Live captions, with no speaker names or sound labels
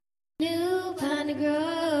Piney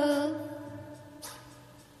Grove.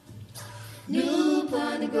 New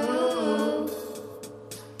Piney Grove.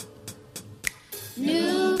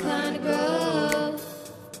 New Piney Grove.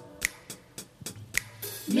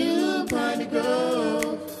 New Piney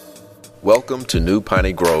Grove. Welcome to New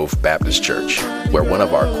Piney Grove Baptist Church, where one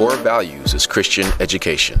of our core values is Christian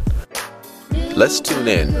education. Let's tune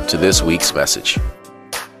in to this week's message.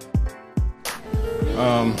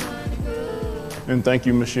 And thank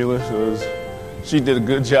you, Miss Sheila, because she did a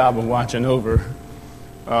good job of watching over.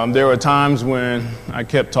 There were times when I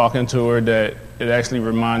kept talking to her that it actually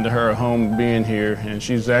reminded her of home being here, and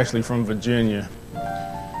she's actually from Virginia,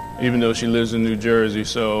 even though she lives in New Jersey.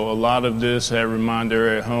 So a lot of this had reminded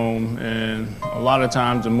her at home, and a lot of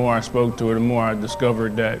times the more I spoke to her, the more I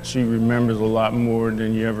discovered that she remembers a lot more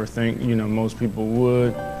than you ever think, most people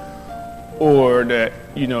would, or that,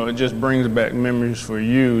 it just brings back memories for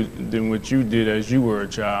you than what you did as you were a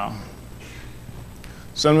child.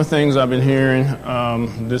 Some of the things I've been hearing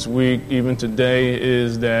this week, even today,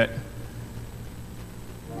 is that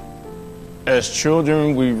as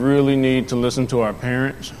children, we really need to listen to our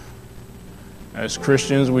parents. As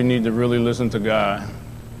Christians, we need to really listen to God.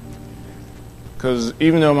 Because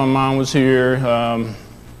even though my mom was here, and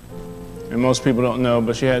most people don't know,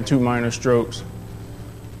 but she had 2 minor strokes.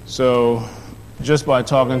 So just by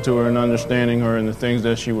talking to her and understanding her and the things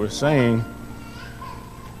that she was saying,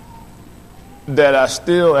 that I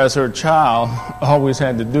still, as her child, always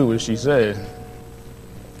had to do what she said.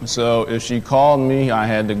 So if she called me, I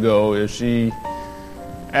had to go. If she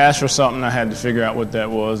asked for something, I had to figure out what that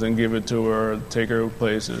was and give it to her, or take her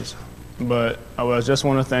places. But I just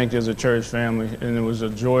want to thank you as a church family, and it was a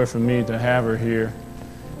joy for me to have her here,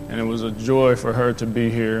 and it was a joy for her to be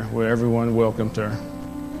here where everyone welcomed her.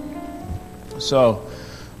 So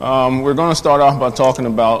we're going to start off by talking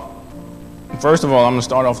about, first of all, I'm going to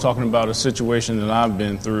start off talking about a situation that I've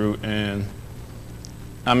been through, and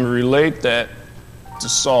I'm going to relate that to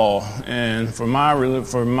Saul. And for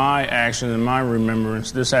my action and my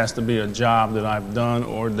remembrance, this has to be a job that I've done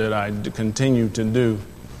or that I continue to do.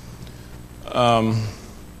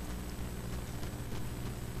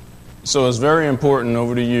 So it's very important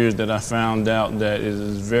over the years that I found out that it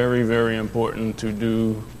is very, very important to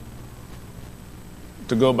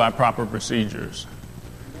go by proper procedures.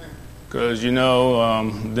 Because,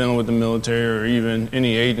 dealing with the military or even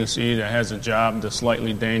any agency that has a job that's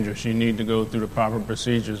slightly dangerous, you need to go through the proper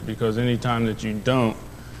procedures, because any time that you don't,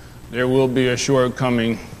 there will be a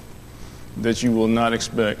shortcoming that you will not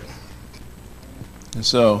expect. And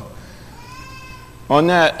so, on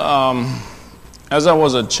that, as I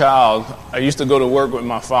was a child, I used to go to work with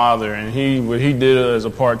my father, and what he did as a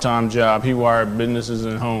part-time job, he wired businesses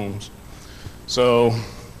and homes. So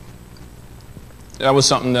that was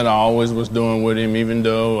something that I always was doing with him, even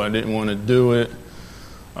though I didn't want to do it.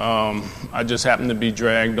 I just happened to be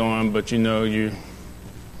dragged on, but when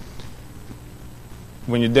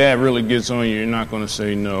your dad really gets on you, you're not going to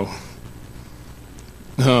say no.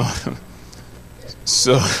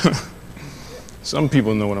 So some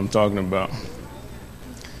people know what I'm talking about.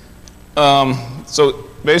 So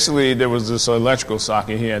basically, there was this electrical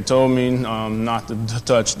socket. He had told me not to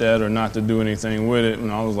touch that or not to do anything with it,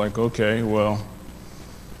 and I was like, okay, well.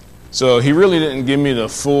 So he really didn't give me the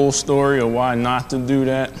full story of why not to do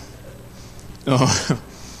that.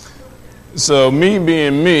 So me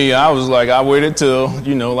being me, I was like, I waited till,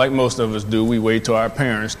 like most of us do, we wait till our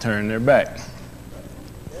parents turn their back.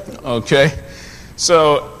 Okay?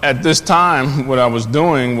 So at this time, what I was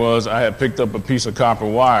doing was I had picked up a piece of copper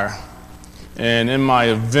wire. And in my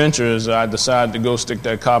adventures, I decided to go stick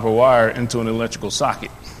that copper wire into an electrical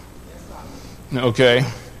socket. Okay?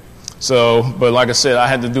 So, but like I said, I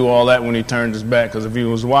had to do all that when he turned his back, because if he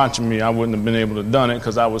was watching me, I wouldn't have been able to have done it,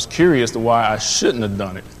 because I was curious to why I shouldn't have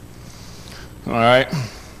done it. All right?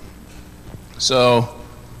 So,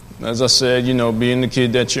 as I said, being the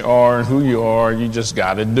kid that you are and who you are, you just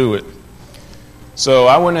got to do it. So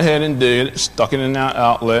I went ahead and did it, stuck it in that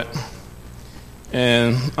outlet,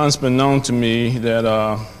 and unbeknown to me that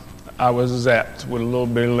I was zapped with a little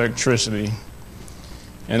bit of electricity.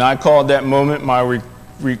 And I called that moment my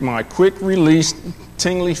quick release,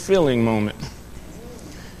 tingly feeling moment.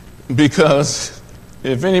 Because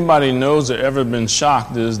if anybody knows or ever been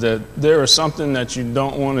shocked, is that there is something that you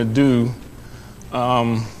don't want to do.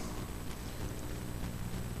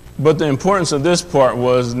 But the importance of this part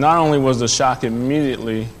was not only was the shock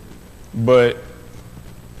immediately, but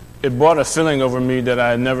it brought a feeling over me that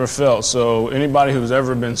I had never felt. So anybody who's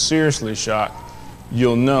ever been seriously shocked,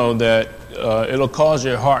 you'll know that it'll cause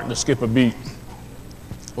your heart to skip a beat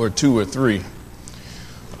or 2 or 3.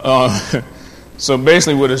 So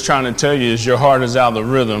basically what it's trying to tell you is your heart is out of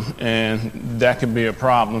rhythm, and that could be a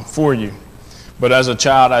problem for you. But as a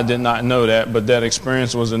child, I did not know that, but that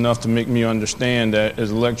experience was enough to make me understand that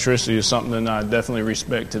electricity is something that I definitely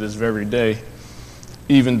respect to this very day,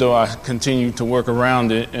 even though I continue to work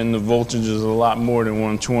around it, and the voltage is a lot more than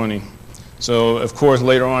 120. So, of course,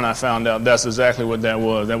 later on I found out that's exactly what that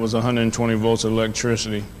was. That was 120 volts of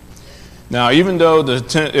electricity. Now, even though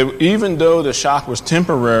the shock was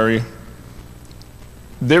temporary,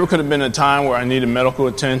 there could have been a time where I needed medical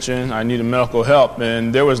attention, I needed medical help,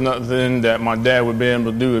 and there was nothing that my dad would be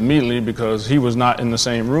able to do immediately because he was not in the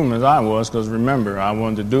same room as I was, because remember, I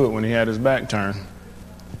wanted to do it when he had his back turned.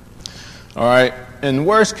 All right, in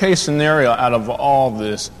worst case scenario out of all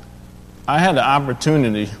this, I had the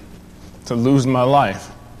opportunity to lose my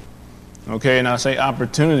life. Okay, and I say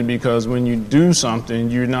opportunity because when you do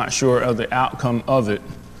something, you're not sure of the outcome of it.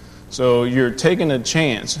 So you're taking a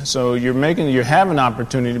chance. So you have an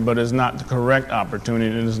opportunity, but it's not the correct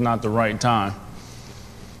opportunity, and it's not the right time.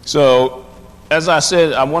 So, as I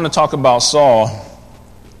said, I want to talk about Saul,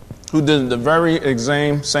 who did the very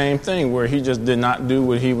same thing, where he just did not do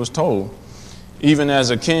what he was told. Even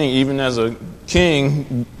as a king,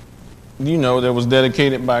 that was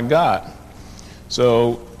dedicated by God.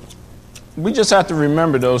 So we just have to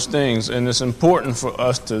remember those things, and it's important for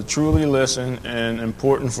us to truly listen and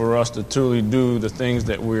important for us to truly do the things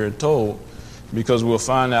that we're told, because we'll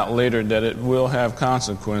find out later that it will have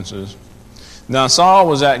consequences. Now, Saul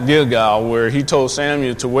was at Gilgal, where he told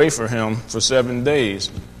Samuel to wait for him for 7 days.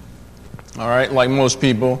 All right, like most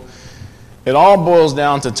people, it all boils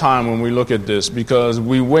down to time when we look at this, because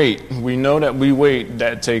we wait. We know that we wait,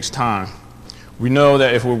 that takes time. We know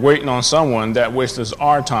that if we're waiting on someone, that wastes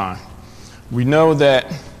our time. We know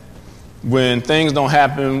that when things don't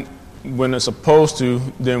happen when it's supposed to,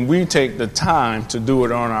 then we take the time to do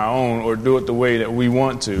it on our own or do it the way that we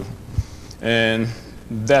want to. And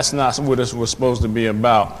that's not what it was supposed to be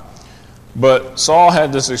about. But Saul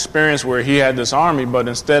had this experience where he had this army, but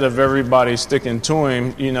instead of everybody sticking to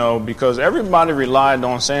him, because everybody relied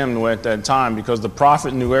on Samuel at that time, because the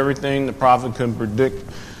prophet knew everything. The prophet could predict,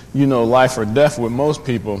 life or death with most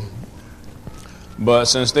people. But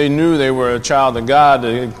since they knew they were a child of God,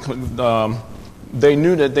 they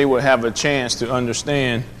knew that they would have a chance to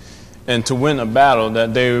understand and to win a battle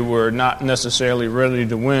that they were not necessarily ready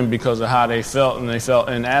to win because of how they felt, and they felt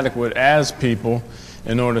inadequate as people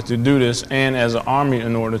in order to do this, and as an army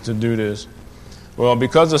in order to do this. Well,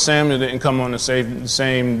 because of Samuel didn't come on the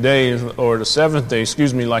same day, or the seventh day,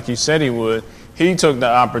 like he said he would, he took the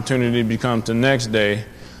opportunity to come the next day.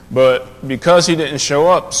 But because he didn't show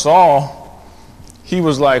up, Saul, he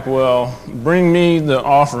was like, well, bring me the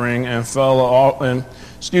offering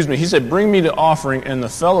he said, bring me the offering and the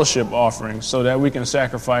fellowship offering so that we can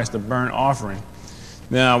sacrifice the burnt offering.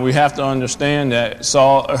 Now, we have to understand that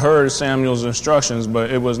Saul heard Samuel's instructions,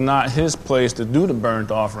 but it was not his place to do the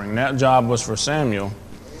burnt offering. That job was for Samuel.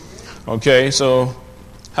 Okay, so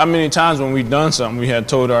how many times when we've done something, we had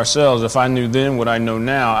told ourselves, if I knew then what I know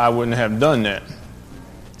now, I wouldn't have done that.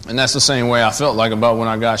 And that's the same way I felt like about when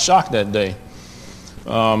I got shocked that day.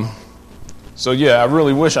 I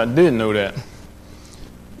really wish I did know that.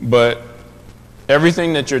 But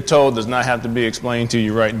everything that you're told does not have to be explained to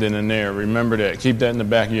you right then and there. Remember that. Keep that in the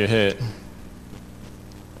back of your head.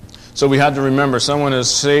 So we have to remember someone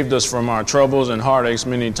has saved us from our troubles and heartaches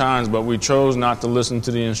many times, but we chose not to listen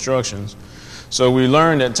to the instructions. So we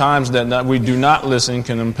learned at times that we do not listen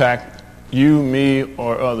can impact you, me,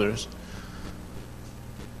 or others.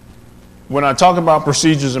 When I talk about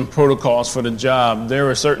procedures and protocols for the job, there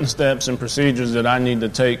are certain steps and procedures that I need to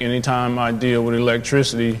take anytime I deal with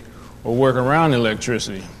electricity or work around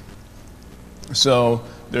electricity. So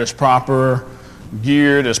there's proper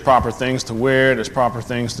gear, there's proper things to wear, there's proper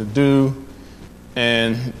things to do,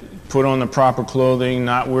 and put on the proper clothing,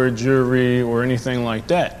 not wear jewelry or anything like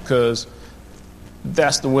that, because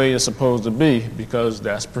that's the way it's supposed to be, because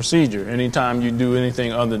that's procedure. Anytime you do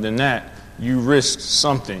anything other than that, you risk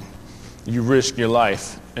something. You risk your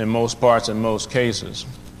life in most parts, in most cases.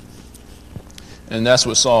 And that's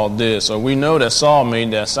what Saul did. So we know that Saul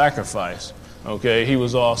made that sacrifice. Okay, he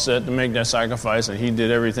was all set to make that sacrifice, and he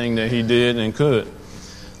did everything that he did and could.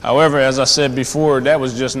 However, as I said before, that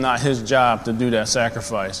was just not his job to do that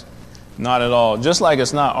sacrifice. Not at all. Just like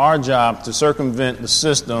it's not our job to circumvent the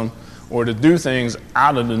system or to do things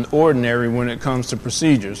out of the ordinary when it comes to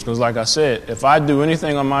procedures. Because like I said, if I do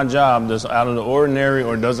anything on my job that's out of the ordinary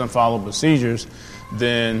or doesn't follow procedures,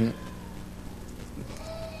 then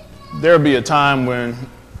there'll be a time when,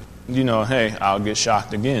 hey, I'll get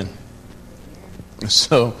shocked again.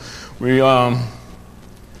 So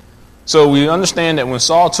So we understand that when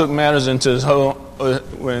Saul took matters into his when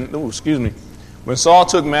Saul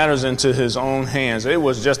took matters into his own hands, it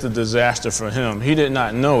was just a disaster for him. He did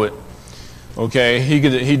not know it. Okay,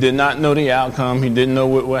 he did not know the outcome. He didn't know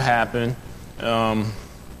what would happen. What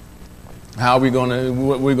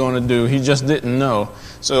we're gonna do. He just didn't know.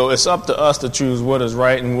 So it's up to us to choose what is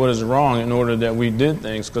right and what is wrong in order that we did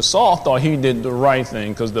things. Because Saul thought he did the right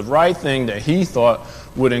thing, because the right thing that he thought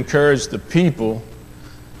would encourage the people,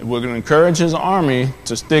 would encourage his army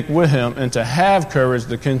to stick with him and to have courage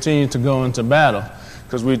to continue to go into battle.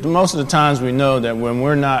 Because most of the times we know that when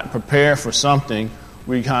we're not prepared for something,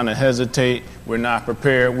 we kind of hesitate. We're not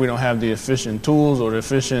prepared. We don't have the efficient tools or the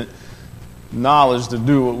efficient knowledge to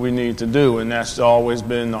do what we need to do. And that's always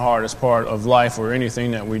been the hardest part of life or anything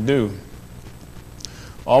that we do.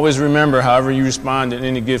 Always remember, however you respond in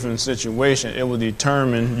any given situation, it will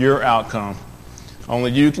determine your outcome.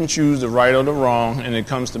 Only you can choose the right or the wrong, and it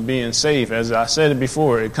comes to being safe. As I said it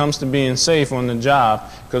before, it comes to being safe on the job.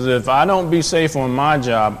 Because if I don't be safe on my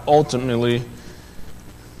job, ultimately,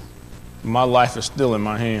 my life is still in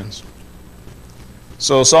my hands.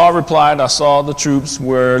 So Saul replied, I saw the troops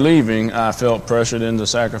were leaving. I felt pressured into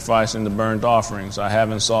sacrificing the burnt offerings. I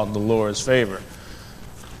haven't sought the Lord's favor.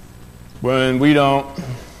 When we don't,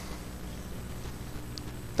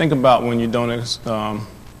 think about when you don't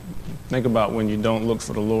look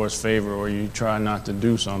for the Lord's favor, or you try not to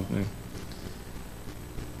do something.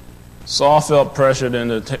 Saul felt pressured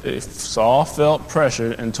and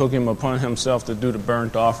took him upon himself to do the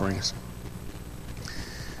burnt offerings.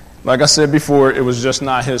 Like I said before, it was just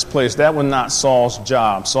not his place. That was not Saul's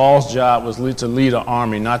job. Saul's job was to lead an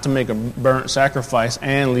army, not to make a burnt sacrifice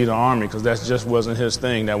and lead an army, because that just wasn't his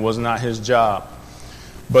thing. That was not his job.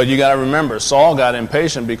 But you got to remember, Saul got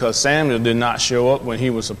impatient because Samuel did not show up when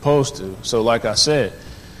he was supposed to. So like I said,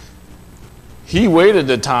 he waited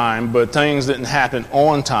the time, but things didn't happen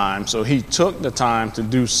on time. So he took the time to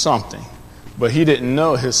do something. But he didn't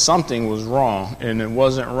know his something was wrong and it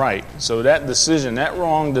wasn't right. So that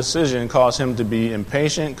wrong decision caused him to be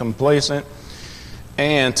impatient, complacent,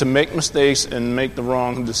 and to make mistakes and make the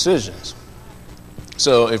wrong decisions.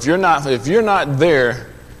 So if you're not there,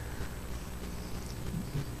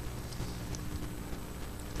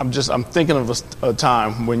 I'm thinking of a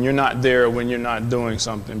time when you're not there, when you're not doing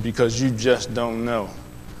something, because you just don't know.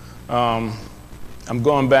 I'm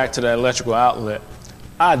going back to that electrical outlet.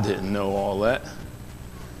 I didn't know all that.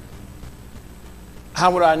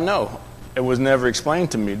 How would I know? It was never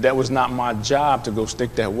explained to me. That was not my job to go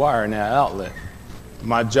stick that wire in that outlet.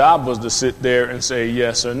 My job was to sit there and say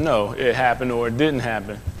yes or no. It happened or it didn't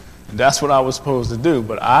happen. That's what I was supposed to do,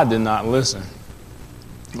 but I did not listen.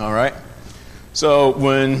 All right? So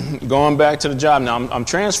when going back to the job, now I'm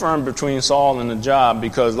transferring between Saul and the job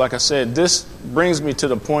because, like I said, this brings me to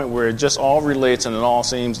the point where it just all relates and it all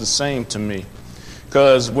seems the same to me.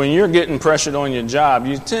 Because when you're getting pressured on your job,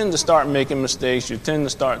 you tend to start making mistakes. You tend to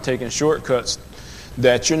start taking shortcuts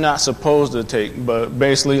that you're not supposed to take. But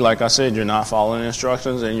basically, like I said, you're not following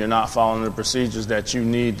instructions and you're not following the procedures that you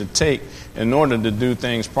need to take in order to do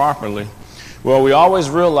things properly. Well, we always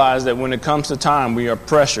realize that when it comes to time, we are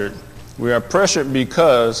pressured. We are pressured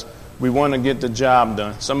because we want to get the job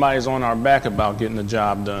done. Somebody's on our back about getting the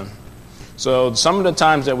job done. So some of the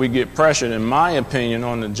times that we get pressured, in my opinion,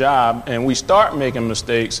 on the job, and we start making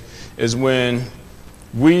mistakes, is when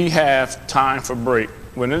we have time for break.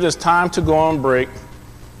 When it is time to go on break,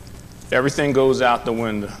 everything goes out the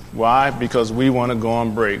window. Why? Because we want to go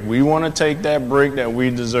on break. We want to take that break that we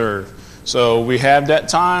deserve. So we have that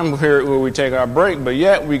time here where we take our break, but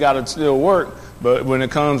yet we got to still work. But when it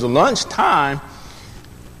comes to lunchtime,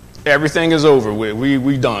 everything is over with.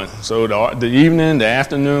 We done. So the evening, the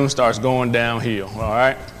afternoon starts going downhill, all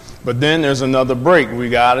right? But then there's another break. We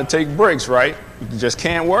got to take breaks, right? We just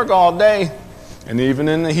can't work all day. And even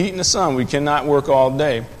in the heat and the sun, we cannot work all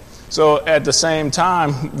day. So at the same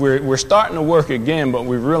time, we're starting to work again, but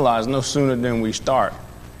we realize no sooner than we start,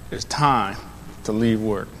 it's time to leave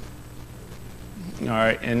work. All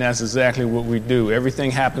right, and that's exactly what we do.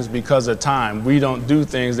 Everything happens because of time. We don't do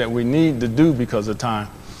things that we need to do because of time.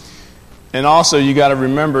 And also, you got to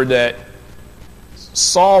remember that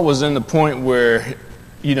Saul was in the point where,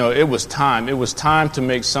 it was time. It was time to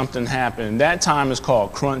make something happen. That time is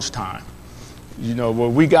called crunch time. Where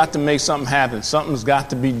we got to make something happen. Something's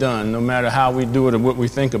got to be done, no matter how we do it or what we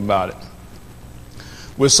think about it.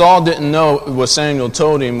 What Saul didn't know, what Samuel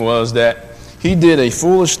told him, was that he did a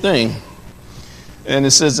foolish thing. And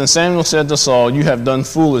it says, and Samuel said to Saul, you have done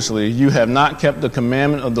foolishly. You have not kept the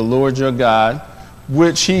commandment of the Lord your God,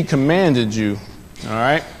 which he commanded you. All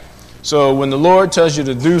right? So when the Lord tells you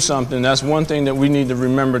to do something, that's one thing that we need to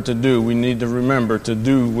remember to do. We need to remember to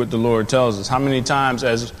do what the Lord tells us. How many times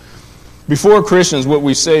before Christians, what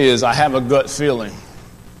we say is, I have a gut feeling.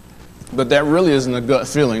 But that really isn't a gut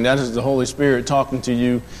feeling. That is the Holy Spirit talking to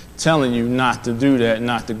you, telling you not to do that,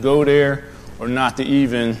 not to go there, or not to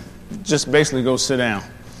even just basically go sit down.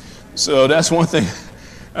 So that's one thing.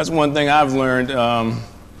 That's one thing I've learned.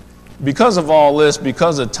 Because of all this,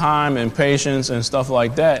 because of time and patience and stuff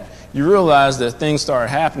like that, you realize that things start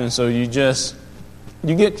happening, so you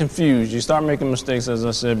get confused. You start making mistakes, as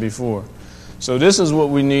I said before. So this is what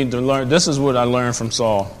we need to learn. This is what I learned from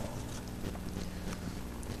Saul.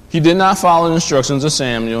 He did not follow the instructions of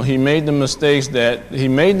Samuel. He made the mistakes that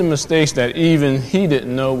even he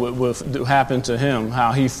didn't know what would happen to him,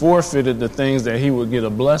 how he forfeited the things that he would get a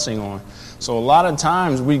blessing on. So a lot of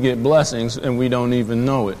times we get blessings and we don't even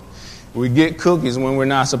know it. We get cookies when we're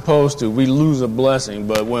not supposed to. We lose a blessing.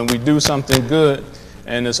 But when we do something good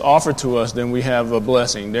and it's offered to us, then we have a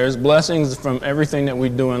blessing. There's blessings from everything that we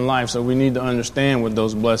do in life, so we need to understand what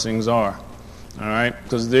those blessings are. All right?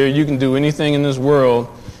 Because you can do anything in this world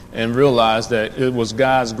and realize that it was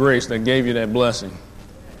God's grace that gave you that blessing.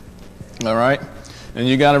 All right? And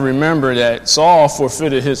you got to remember that Saul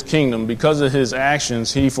forfeited his kingdom. Because of his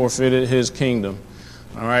actions, he forfeited his kingdom.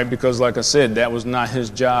 All right? Because, like I said, that was not his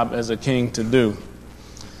job as a king to do.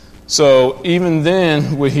 So even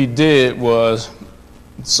then, what he did was,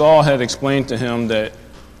 Saul had explained to him that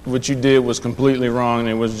what you did was completely wrong and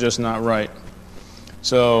it was just not right.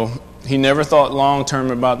 So he never thought long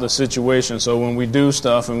term about the situation. So when we do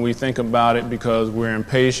stuff and we think about it because we're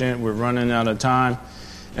impatient, we're running out of time,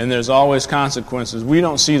 and there's always consequences, we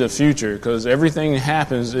don't see the future because everything that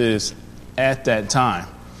happens is at that time.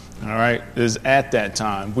 All right, is at that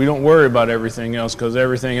time. We don't worry about everything else because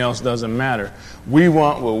everything else doesn't matter. We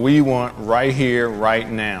want what we want right here, right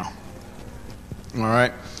now. All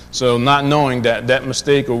right, so not knowing that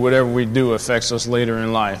mistake or whatever we do affects us later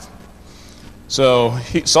in life. So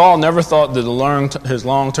Saul never thought that his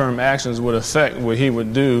long-term actions would affect what he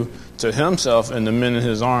would do to himself and the men in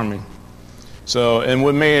his army. So, and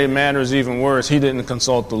what made matters even worse, he didn't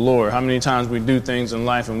consult the Lord. How many times we do things in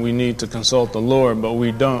life and we need to consult the Lord, but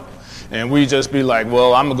we don't. And we just be like,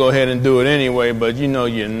 well, I'm going to go ahead and do it anyway, but you know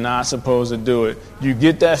you're not supposed to do it. You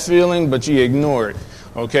get that feeling, but you ignore it.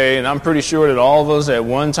 Okay, and I'm pretty sure that all of us at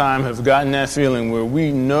one time have gotten that feeling where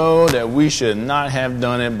we know that we should not have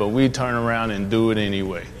done it, but we turn around and do it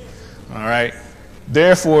anyway. All right?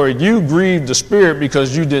 Therefore, you grieved the Spirit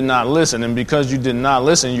because you did not listen. And because you did not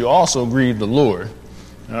listen, you also grieved the Lord.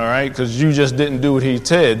 All right? Because you just didn't do what he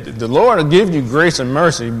said. The Lord will give you grace and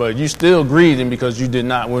mercy, but you still grieved him because you did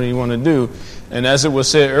not what he wanted to do. And as it was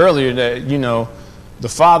said earlier that, the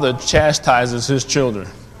Father chastises his children.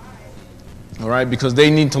 All right? Because they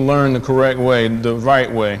need to learn the correct way, the right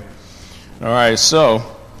way. All right? So,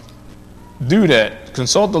 do that.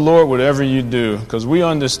 Consult the Lord whatever you do, because we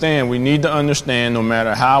need to understand no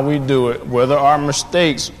matter how we do it, whether our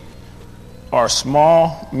mistakes are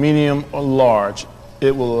small, medium, or large,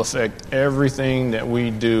 it will affect everything that we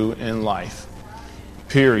do in life.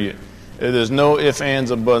 Period. There's no ifs, ands,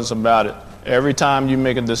 or buts about it. Every time you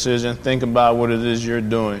make a decision, think about what it is you're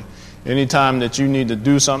doing. Anytime that you need to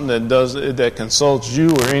do something that consults you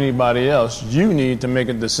or anybody else, you need to make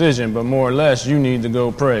a decision, but more or less, you need to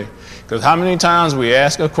go pray. Because how many times we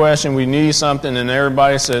ask a question, we need something, and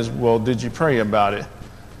everybody says, well, did you pray about it?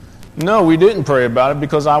 No, we didn't pray about it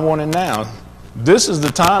because I want it now. This is the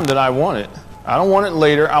time that I want it. I don't want it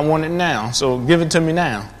later, I want it now. So give it to me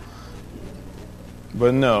now.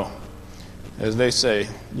 But no, as they say,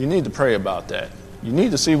 you need to pray about that. You need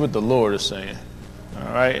to see what the Lord is saying.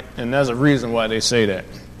 All right? And there's a reason why they say that.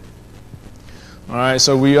 All right,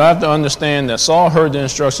 so we have to understand that Saul heard the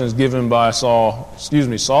instructions given by Saul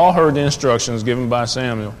heard the instructions given by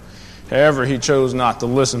Samuel. However, he chose not to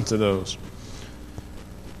listen to those.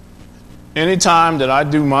 Anytime that I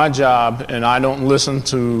do my job and I don't listen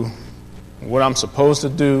to what I'm supposed to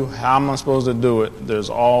do, how am I supposed to do it, there's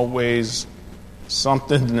always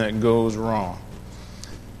something that goes wrong.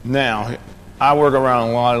 Now, I work around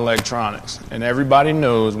a lot of electronics, and everybody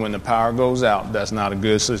knows when the power goes out, that's not a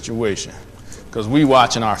good situation. Because we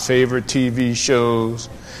watching our favorite TV shows,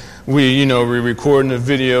 we recording the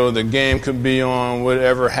video, the game could be on,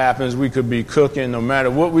 whatever happens, we could be cooking. No matter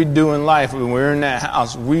what we do in life, when we're in that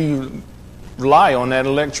house, we rely on that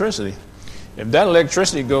electricity. If that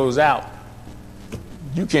electricity goes out,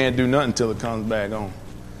 you can't do nothing until it comes back on.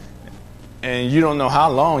 And you don't know how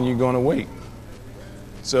long you're going to wait.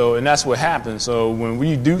 So, and that's what happens. So when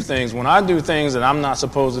I do things that I'm not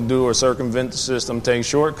supposed to do or circumvent the system, take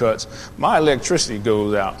shortcuts, my electricity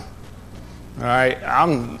goes out. All right,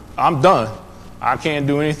 I'm done. I can't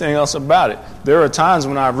do anything else about it. There are times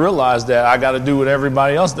when I realize that I got to do what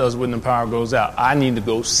everybody else does when the power goes out. I need to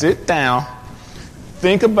go sit down,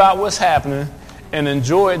 think about what's happening, and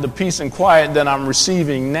enjoy the peace and quiet that I'm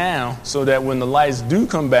receiving now, so that when the lights do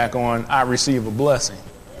come back on, I receive a blessing.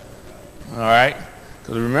 All right?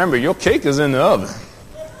 Because remember, your cake is in the oven.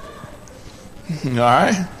 All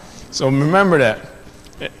right? So remember that.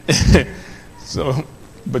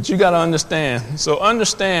 But you got to understand. So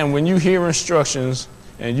understand, when you hear instructions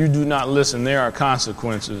and you do not listen, there are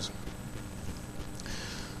consequences.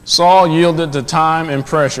 Saul yielded to time and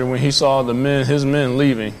pressure when he saw his men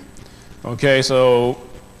leaving. Okay, so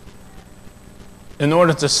in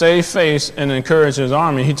order to save face and encourage his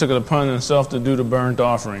army, he took it upon himself to do the burnt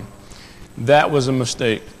offering. That was a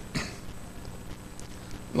mistake.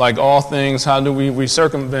 Like all things, how do we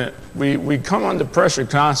circumvent? We come under pressure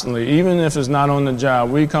constantly. Even if it's not on the job,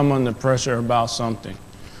 we come under pressure about something.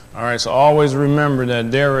 All right, so always remember that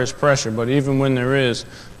there is pressure, but even when there is,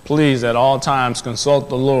 please at all times consult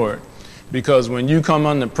the Lord. Because when you come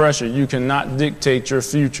under pressure, you cannot dictate your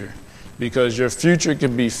future. Because your future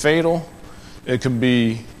could be fatal, it could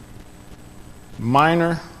be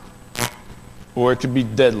minor, or it could be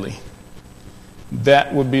deadly.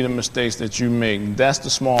 That would be the mistakes that you make. That's the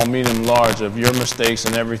small, medium, large of your mistakes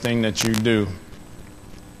and everything that you do.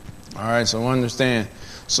 All right, so understand.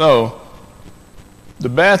 So the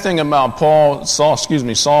bad thing about Saul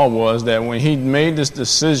was that when he made this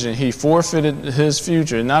decision, he forfeited his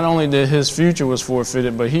future. Not only did his future was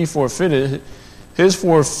forfeited, but he forfeited his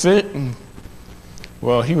forfeit.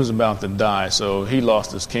 Well, he was about to die, so he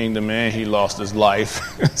lost his kingdom and he lost his life.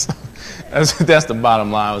 That's the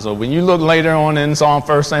bottom line. So when you look later on in Psalm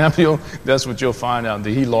 1 Samuel, that's what you'll find out, that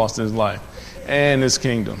he lost his life and his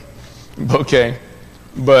kingdom. Okay,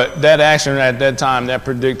 but that action at that time,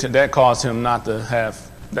 that caused him not to have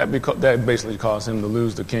that basically caused him to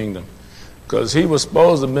lose the kingdom, because he was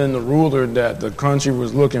supposed to have been the ruler that the country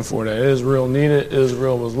was looking for, that Israel needed,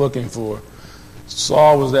 Israel was looking for.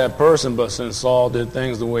 Saul was that person, but since Saul did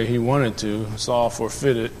things the way he wanted to, Saul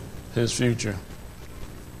forfeited his future.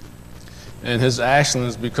 And his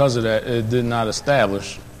actions, because of that, it did not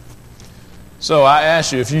establish. So I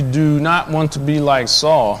ask you, if you do not want to be like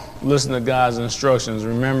Saul, listen to God's instructions.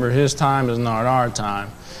 Remember, his time is not our time.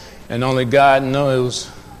 And only God knows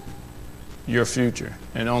your future.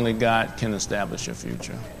 And only God can establish your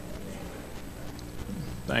future.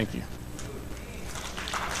 Thank you.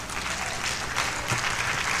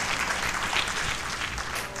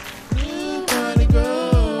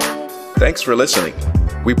 Thanks for listening.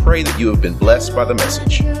 We pray that you have been blessed by the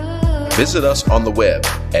message. Visit us on the web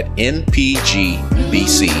at npgbc.org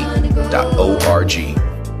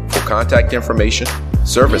for contact information,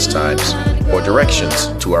 service times, or directions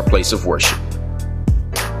to our place of worship.